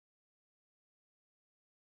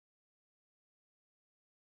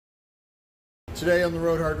Today on the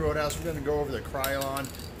Roadhouse, we're going to go over the Krylon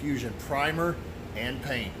Fusion primer and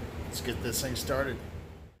paint. Let's get this thing started.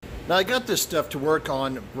 Now I got this stuff to work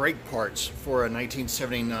on brake parts for a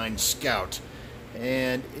 1979 Scout,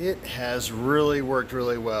 and it has really worked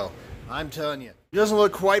really well. I'm telling you, it doesn't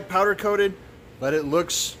look quite powder coated, but it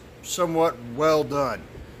looks somewhat well done.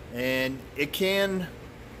 And it can,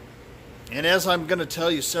 and as I'm going to tell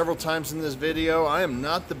you several times in this video, I am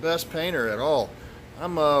not the best painter at all.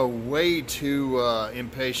 I'm way too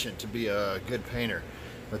impatient to be a good painter.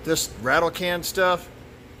 But this rattle can stuff,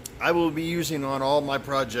 I will be using on all my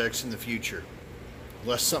projects in the future,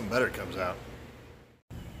 unless something better comes out.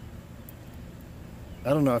 I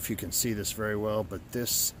don't know if you can see this very well, but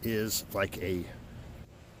this is like a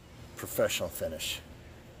professional finish.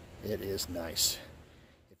 It is nice.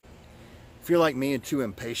 If you're like me and too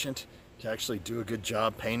impatient to actually do a good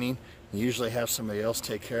job painting, you usually have somebody else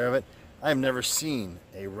take care of it. I've never seen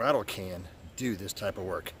a rattle can do this type of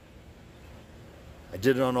work. I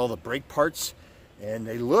did it on all the brake parts, and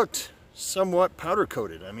they looked somewhat powder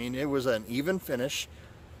coated. I mean, it was an even finish,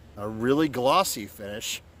 a really glossy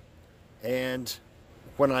finish, and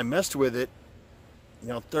when I messed with it,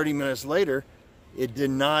 30 minutes later, it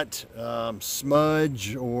did not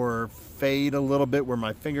smudge or fade a little bit where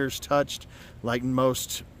my fingers touched like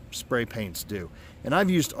most spray paints do. And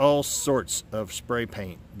I've used all sorts of spray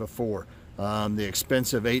paint before. The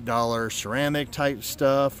expensive $8 ceramic type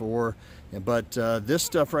stuff, but this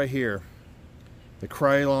stuff right here, the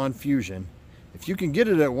Krylon Fusion, if you can get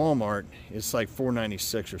it at Walmart, it's like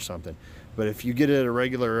 $4.96 or something. But if you get it at a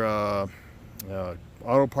regular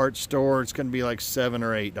auto parts store, it's going to be like $7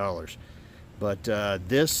 or $8. But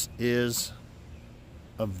this is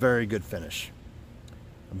a very good finish.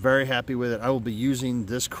 I'm very happy with it. I will be using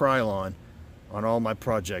this Krylon on all my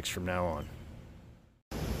projects from now on.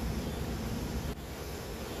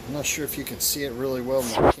 I'm not sure if you can see it really well in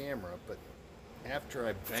the camera, but after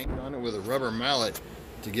I banged on it with a rubber mallet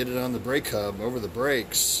to get it on the brake hub over the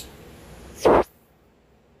brakes,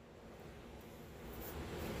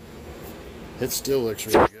 it still looks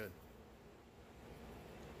really good.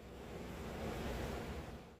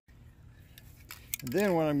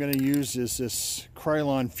 Then what I'm going to use is this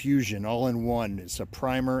Krylon Fusion all-in-one. It's a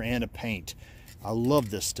primer and a paint. I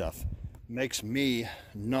love this stuff. Makes me,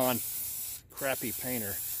 non-crappy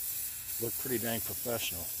painter, look pretty dang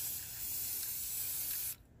professional.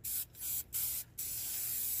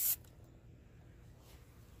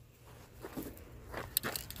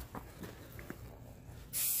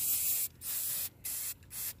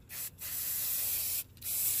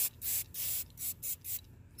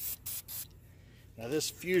 Now this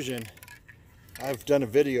Fusion, I've done a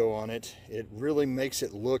video on it. It really makes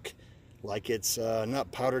it look like it's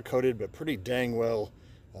not powder coated, but pretty dang well.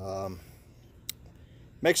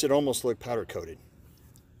 Makes it almost look powder coated.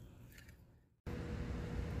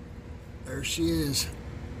 There she is.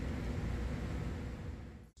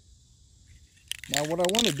 Now what I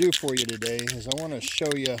want to do for you today is I want to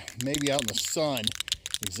show you, maybe out in the sun,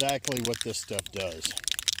 exactly what this stuff does.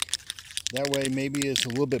 That way maybe it's a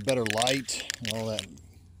little bit better light and all that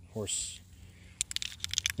horse.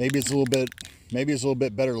 Maybe it's a little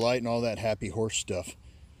bit better light and all that happy horse stuff.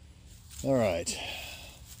 All right.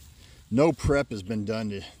 No prep has been done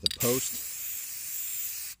to the post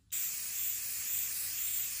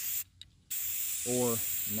or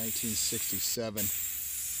 1967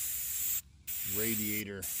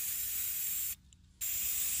 radiator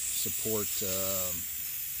support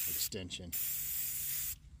extension.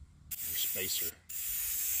 Spacer.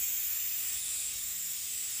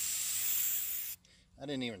 I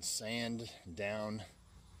didn't even sand down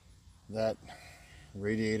that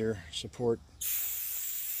radiator support.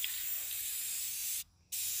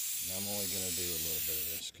 And I'm only going to do a little bit of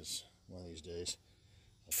this because one of these days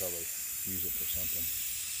I'll probably use it for something.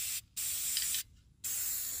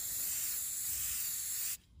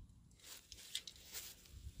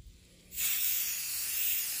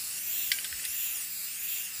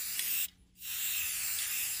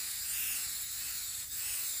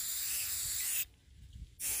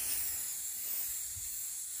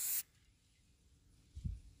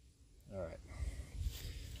 Alright,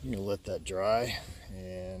 I'm going to let that dry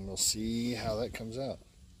and we'll see how that comes out.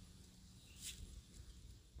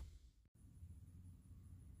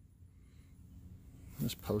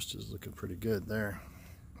 This post is looking pretty good there.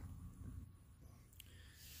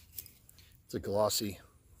 It's a glossy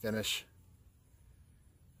finish.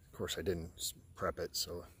 Of course I didn't prep it,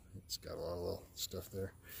 so it's got a lot of little stuff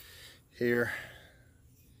there. Here,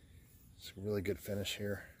 it's a really good finish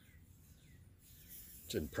here.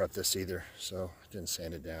 Didn't prep this either, so didn't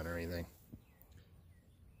sand it down or anything.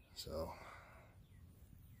 So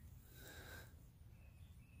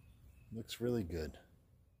Looks really good.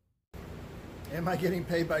 Am I getting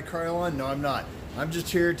paid by Krylon? No, I'm not. I'm just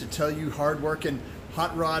here to tell you hardworking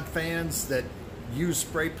hot rod fans that use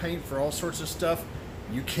spray paint for all sorts of stuff.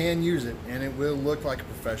 You can use it and it will look like a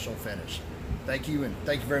professional finish. Thank you, and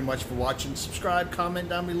thank you very much for watching. Subscribe, comment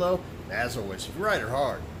down below. As always, if you ride her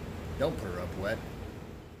hard, don't put her up wet.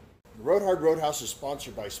 The Roadhouse is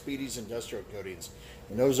sponsored by Speedy's Industrial Coatings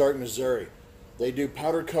in Ozark, Missouri. They do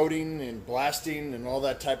powder coating and blasting and all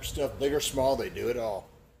that type of stuff. Big or small, they do it all.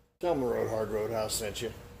 Tell them Roadhouse sent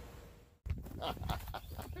you.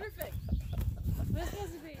 Perfect.